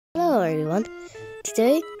Hello everyone,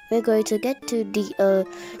 today we're going to get to the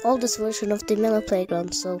oldest version of the Melon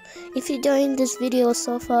playground. So if you're enjoying this video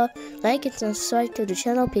so far, like and subscribe to the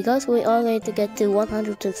channel because we are going to get to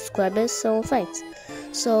 100 subscribers, so thanks.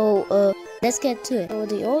 So let's get to it. So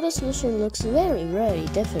the oldest version looks very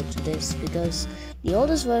different to this because the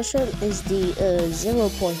oldest version is the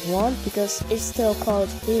 0.1 because it's still called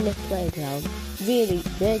Human Playground. Really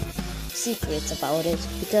big secrets about it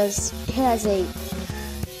because it has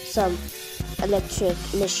some electric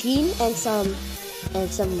machine and some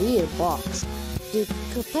real box. The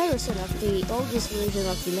comparison of the oldest version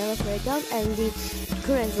of the Melon playground and the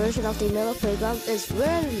current version of the Melon playground is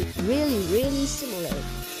really similar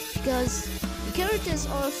because the characters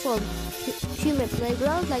are from Human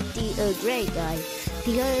Playground, like the gray guy,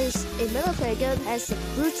 because a Melon playground has some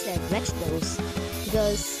fruits and vegetables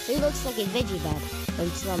because he looks like a veggie man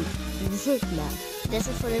and some fruit man. That's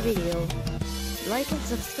it for the video. Like and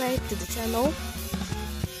subscribe to the channel.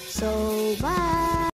 So bye.